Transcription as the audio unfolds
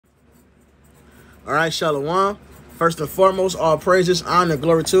All right, Shalom. First and foremost, all praises, honor, and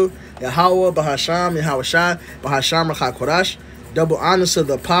glory to Yahweh, Bahasham, Yahweh Shai, Bahasham, Kodash. Double honors to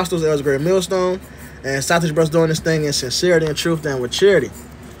the apostles, Elders, Great Millstone, and Southern Brothers doing this thing in sincerity and truth and with charity.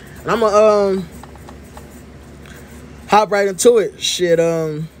 And I'm gonna hop right into it. Shit,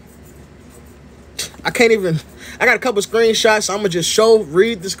 I can't even. I got a couple screenshots. So I'm gonna just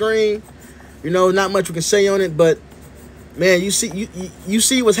read the screen. You know, not much we can say on it, but man, you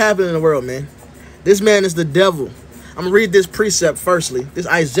see what's happening in the world, man. This man is the devil. I'm gonna read this precept firstly. This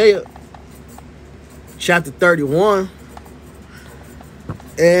Isaiah chapter 31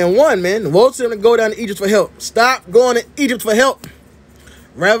 and 1, man. Woe to them that go down to Egypt for help. Stop going to Egypt for help.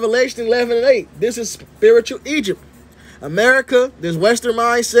 Revelation 11 and 8. This is spiritual Egypt. America, this Western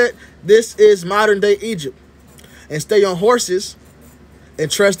mindset, this is modern day Egypt. And stay on horses and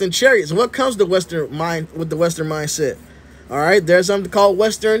trust in chariots. What comes to Western mind with the Western mindset? All right, there's something called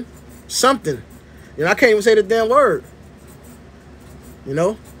Western something. You know, I can't even say the damn word. You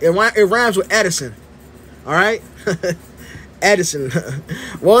know, it rhymes with Addison. All right, Addison.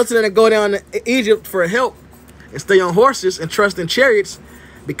 Woe to them that go down to Egypt for help and stay on horses and trust in chariots,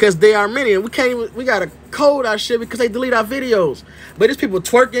 because they are many. And we gotta code our shit because they delete our videos. But there's people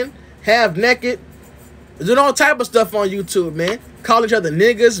twerking, half naked, doing all type of stuff on YouTube, man. Call each other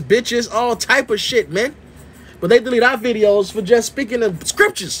niggas, bitches, all type of shit, man. But they delete our videos for just speaking the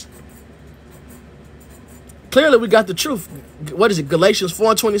scriptures. Clearly, we got the truth. What is it? Galatians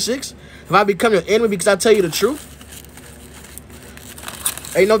 4:26. Have I become your enemy because I tell you the truth?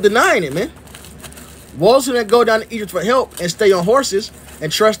 Ain't no denying it, man. Woe to them that go down to Egypt for help and stay on horses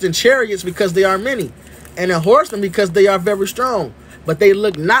and trust in chariots because they are many, and in horsemen because they are very strong. But they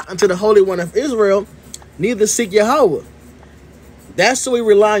look not unto the Holy One of Israel, neither seek Yahweh. That's what we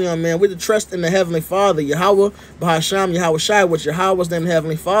rely on, man. We to trust in the Heavenly Father, Yahweh, Bahasham, Yahweh Shai, which Yahweh's name the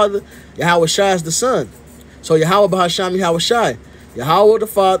Heavenly Father. Yahweh Shai is the Son. So Yahweh, Bahasham, Yahweh Shai. Yahweh the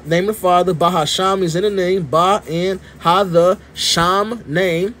Father, name the Father. Bahasham is in the name. Ba and Ha the Sham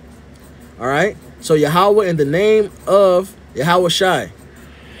name. All right. So Yahweh in the name of Yahweh Shai.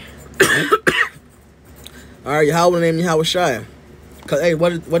 All right. Yahweh in the name of Yahweh Shai. Cause hey,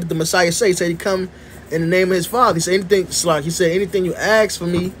 what did the Messiah say? He said he come in the name of his Father. He said anything. He said anything you ask for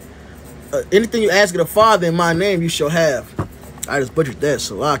me, anything you ask of the Father in my name, you shall have. I just butchered that,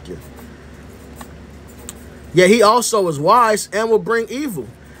 Salakia. Yet he also is wise and will bring evil,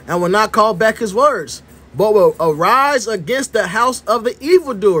 and will not call back his words, but will arise against the house of the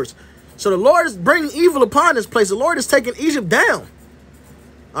evildoers. So the Lord is bringing evil upon this place. The Lord is taking Egypt down.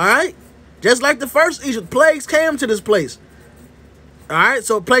 All right? Just like the first Egypt, plagues came to this place. All right?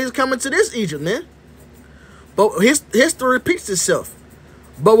 So plagues coming to this Egypt, man. But history repeats itself.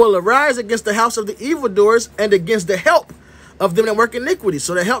 But will arise against the house of the evildoers and against the help of them that work iniquity.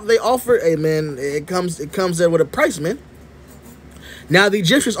 So the help they offer, hey, man, it comes there with a price, man. Now the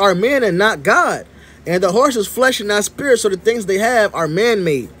Egyptians are men and not God, and the horse is flesh and not spirit, so the things they have are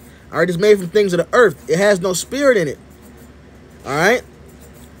man-made. All right, it's made from things of the earth. It has no spirit in it. All right?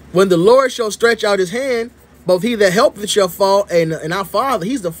 When the Lord shall stretch out his hand, both he that helpeth shall fall, and our Father,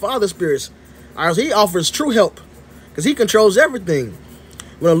 he's the Father spirits. All right, so he offers true help, because he controls everything.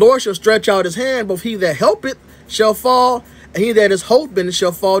 When the Lord shall stretch out his hand, both he that helpeth shall fall, and he that is hoping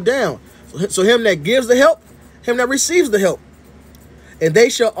shall fall down. So him that gives the help, him that receives the help. And they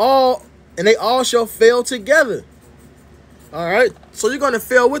all shall fail together. All right. So you're going to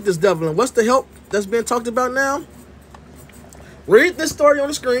fail with this devil. And what's the help that's being talked about now? Read this story on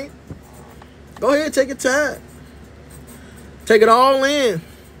the screen. Go ahead, take your time. Take it all in.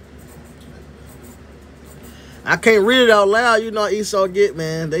 I can't read it out loud. You know how Esau get,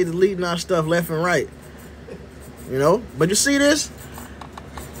 man. They deleting our stuff left and right. You know, but you see this?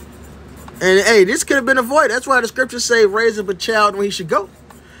 And hey, this could have been avoided. That's why the scriptures say, raise up a child when he should go.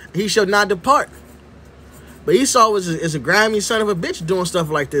 He shall not depart. But Esau is a grimy son of a bitch doing stuff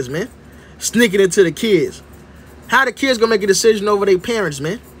like this, man. Sneaking into the kids. How the kids gonna make a decision over their parents,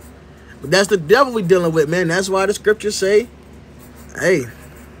 man? But that's the devil we dealing with, man. That's why the scriptures say, hey,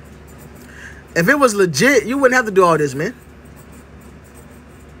 if it was legit, you wouldn't have to do all this, man.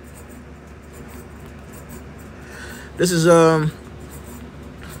 This is 2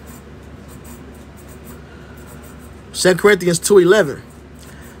 Corinthians 2:11.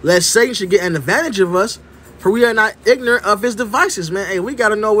 Lest Satan should get an advantage of us, for we are not ignorant of his devices, man. Hey, we got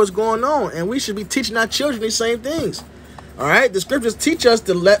to know what's going on, and we should be teaching our children these same things. All right, the scriptures teach us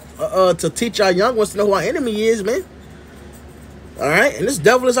to teach our young ones to know who our enemy is, man. All right, and this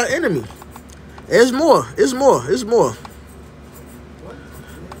devil is our enemy. There's more. It's more. It's more.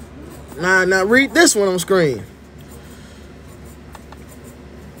 Now read this one on screen.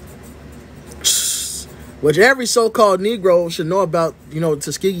 which every so-called Negro should know about, you know, the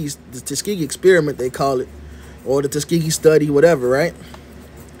Tuskegee experiment, they call it, or the Tuskegee study, whatever, right?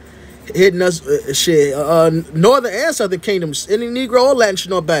 Hitting us, Northern and Southern Kingdoms, any Negro or Latin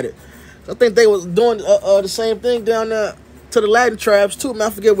should know about it. I think they was doing the same thing down there to the Latin tribes too, man. I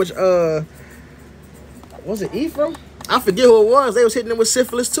forget which, was it Ephraim? I forget who it was. They was hitting them with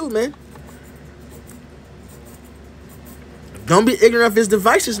syphilis too, man. Don't be ignorant of his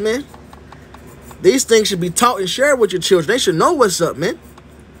devices, man. These things should be taught and shared with your children. They should know what's up, man.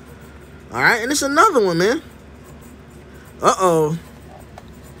 All right, and it's another one, man. Uh-oh.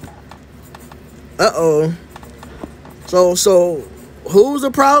 So who's the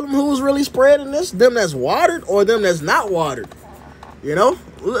problem? Who's really spreading this? Them that's watered or them that's not watered? You know?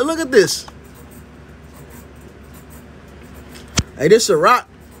 Look at this. Hey, this Sirach,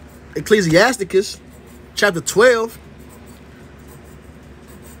 Ecclesiasticus, chapter 12.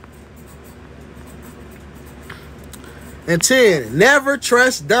 And 10, never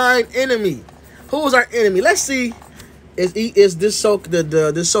trust thine enemy. Who is our enemy? Let's see. Is this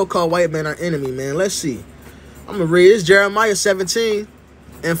so-called white man our enemy, man? Let's see. I'm going to read this. Jeremiah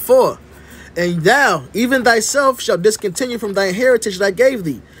 17:4. And thou, even thyself, shall discontinue from thy heritage that I gave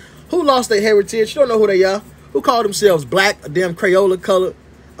thee. Who lost their heritage? You don't know who they are. Who call themselves black, a damn Crayola color.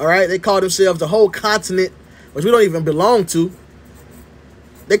 All right? They call themselves the whole continent, which we don't even belong to.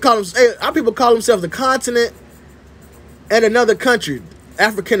 They call them, hey, our people call themselves the continent and another country,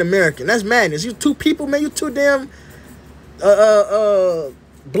 African American. That's madness. You two people, man. You two damn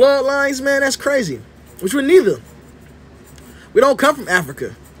bloodlines, man. That's crazy. Which we're neither. We don't come from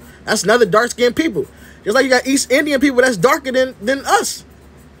Africa. That's another dark-skinned people. Just like you got East Indian people that's darker than us.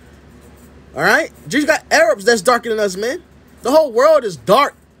 All right? You got Arabs that's darker than us, man. The whole world is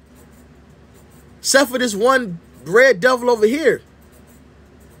dark. Except for this one red devil over here.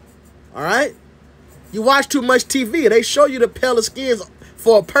 All right? You watch too much TV. They show you the paler skins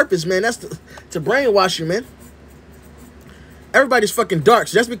for a purpose, man. That's to brainwash you, man. Everybody's fucking dark.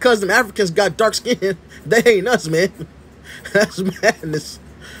 So just because them Africans got dark skin, they ain't us, man. That's madness.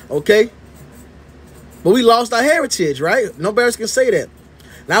 Okay? But we lost our heritage, right? Nobody else can say that.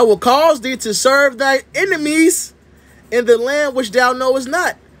 And I will cause thee to serve thy enemies in the land which thou knowest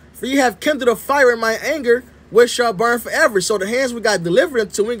not. For you have kindled a fire in my anger, which shall burn forever. So the hands we got delivered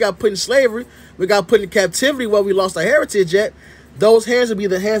into, we got put in slavery, we got put in captivity where we lost our heritage at, those hands will be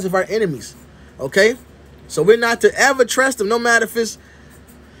the hands of our enemies. Okay? So we're not to ever trust them, no matter if it's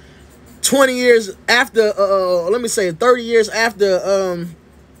 20 years after, let me say 30 years after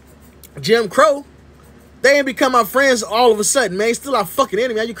Jim Crow. They ain't become our friends all of a sudden, man. Still our fucking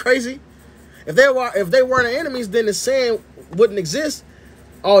enemy. Are you crazy? If they weren't our enemies, then the sin wouldn't exist.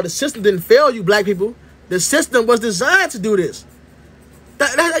 Oh, the system didn't fail you, black people. The system was designed to do this.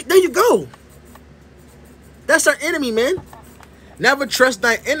 There you go. That's our enemy, man. Never trust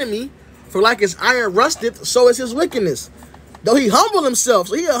thy enemy, for like his iron rusteth, so is his wickedness. Though he humble himself,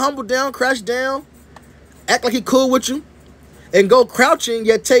 so he'll humble down, crash down, act like he cool with you, and go crouching,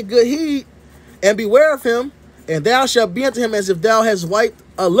 yet take good heed, and beware of him, and thou shalt be unto him as if thou hast wiped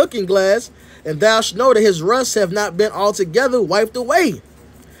a looking glass, and thou shalt know that his rusts have not been altogether wiped away.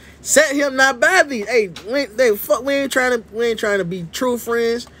 Set him not by thee. Hey, we ain't trying to be true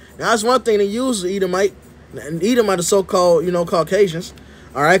friends. Now that's one thing to use Edomite. And Edom are the so-called, you know, Caucasians.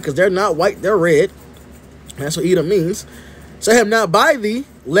 All right, because they're not white, they're red. That's what Edom means. Set him not by thee,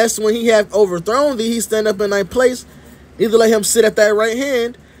 lest when he have overthrown thee, he stand up in thy place. Neither let him sit at thy right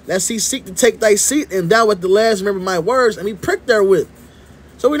hand, lest he seek to take thy seat, and thou at the last remember my words, and be pricked therewith.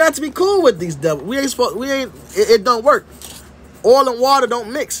 So we're not to be cool with these devils. It don't work. Oil and water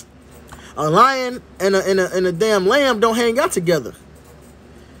don't mix. A lion and a damn lamb don't hang out together.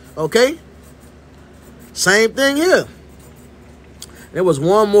 Okay? Same thing here. There was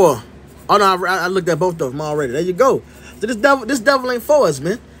one more. Oh no, I looked at both of them already. There you go. So this devil ain't for us,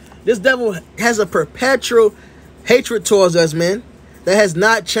 man. This devil has a perpetual hatred towards us, man. That has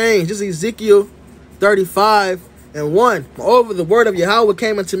not changed. This is Ezekiel 35:1. Moreover, the word of Yahweh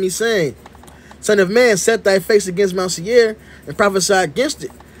came unto me, saying, Son of man, set thy face against Mount Seir, and prophesy against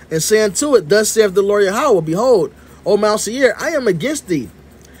it, and say unto it, Thus saith the Lord Yahweh, Behold, O Mount Seir, I am against thee.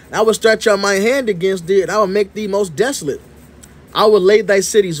 I will stretch out my hand against thee, and I will make thee most desolate. I will lay thy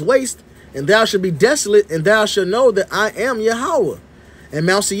cities waste, and thou shalt be desolate, and thou shalt know that I am Yahweh. And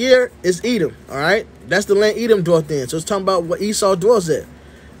Mount Seir is Edom, all right? That's the land Edom dwelt in. So it's talking about what Esau dwells at.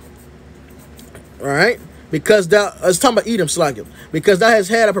 All right? Because it's talking about Edom, Slakim. Because thou has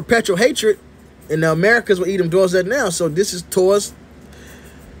had a perpetual hatred, and the Americas where Edom dwells at now. So this is towards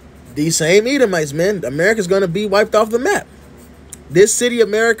these same Edomites, man. America's going to be wiped off the map. This city,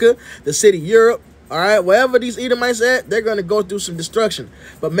 America, the city, Europe, All right, wherever these Edomites at, they're going to go through some destruction.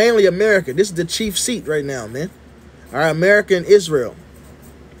 But mainly America. This is the chief seat right now, man. All right, America and Israel.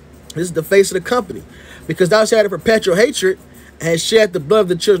 This is the face of the company. Because thou shalt have perpetual hatred and has shed the blood of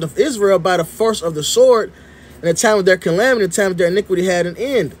the children of Israel by the force of the sword, and the time of their calamity, the time of their iniquity had an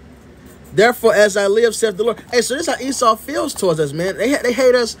end. Therefore, as I live, saith the Lord. Hey, so this is how Esau feels towards us, man. They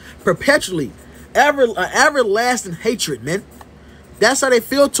hate us perpetually. Everlasting hatred, man. That's how they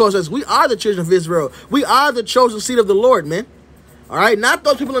feel towards us. We are the children of Israel. We are the chosen seed of the Lord, man. All right? Not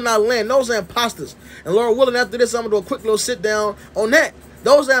those people in our land. Those are imposters. And Lord willing, after this, I'm going to do a quick little sit down on that.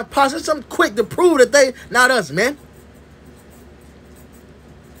 Those are imposters. Something quick to prove that they not us, man.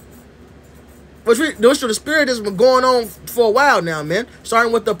 Which the spirit has been going on for a while now, man.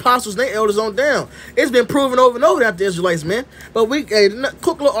 Starting with the apostles and their elders on down. It's been proven over and over that the Israelites, man. But quick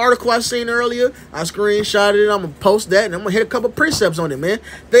little article I seen earlier. I screenshotted it. I'm gonna post that, and I'm gonna hit a couple precepts on it, man.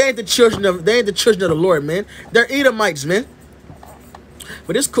 They ain't the children of the Lord, man. They're Edomites, man.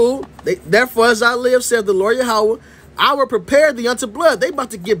 But it's cool. Therefore, as I live, saith the Lord Yahweh, I will prepare thee unto blood. They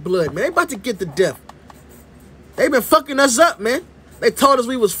about to get blood, man. They about to get the death. They been fucking us up, man. They told us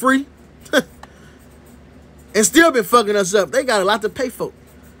we was free. And still been fucking us up. They got a lot to pay for.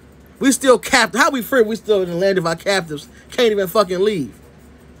 We still captive. How we free? We still in the land of our captives. Can't even fucking leave.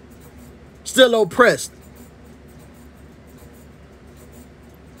 Still oppressed.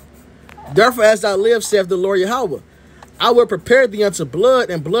 Therefore, as I live, saith the Lord Yahweh, I will prepare thee unto blood,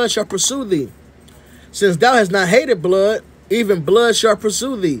 and blood shall pursue thee. Since thou hast not hated blood, even blood shall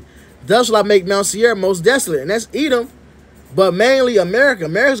pursue thee. Thus shall I make Mount Seir most desolate. And that's Edom. But mainly America.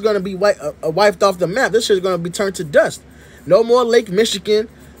 America's going to be wiped off the map. This shit is going to be turned to dust. No more Lake Michigan,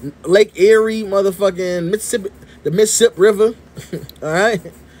 Lake Erie, motherfucking Mississippi, the Mississippi River. All right?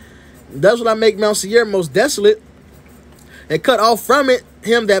 That's what I make Mount Seir most desolate, and cut off from it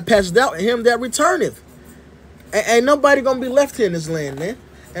him that passed out and him that returneth. Ain't nobody going to be left here in this land, man.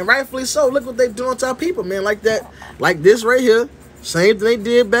 And rightfully so. Look what they doing to our people, man. Like that. Like this right here. Same thing they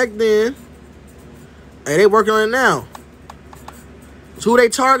did back then. And they working on it now. So who they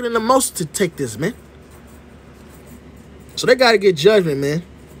targeting the most to take this, man? So they got to get judgment, man.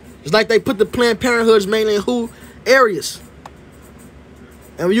 It's like they put the Planned Parenthoods mainly in who areas.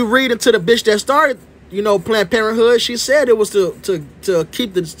 And when you read into the bitch that started, you know, Planned Parenthood, she said it was to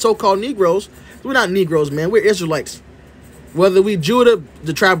keep the so-called Negroes. We're not Negroes, man. We're Israelites. Whether we Judah,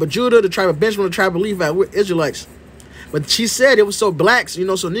 the tribe of Judah, the tribe of Benjamin, the tribe of Levi, we're Israelites. But she said it was so blacks, you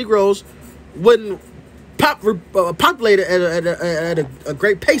know, so Negroes wouldn't populated at a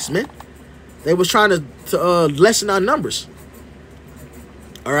great pace, man. They was trying to lessen our numbers.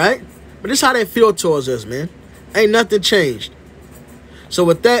 All right? But this is how they feel towards us, man. Ain't nothing changed. So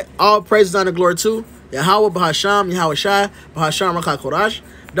with that, all praises and glory to Yahweh, Bahasham, Yahweh Shai, Bahasham, Rakha Korash.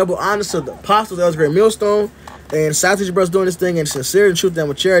 Double honors to the apostles, that was great millstone. And South Asian brothers doing this thing in sincerity and truth and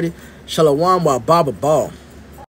with charity. Shalom, wa Baba Ball.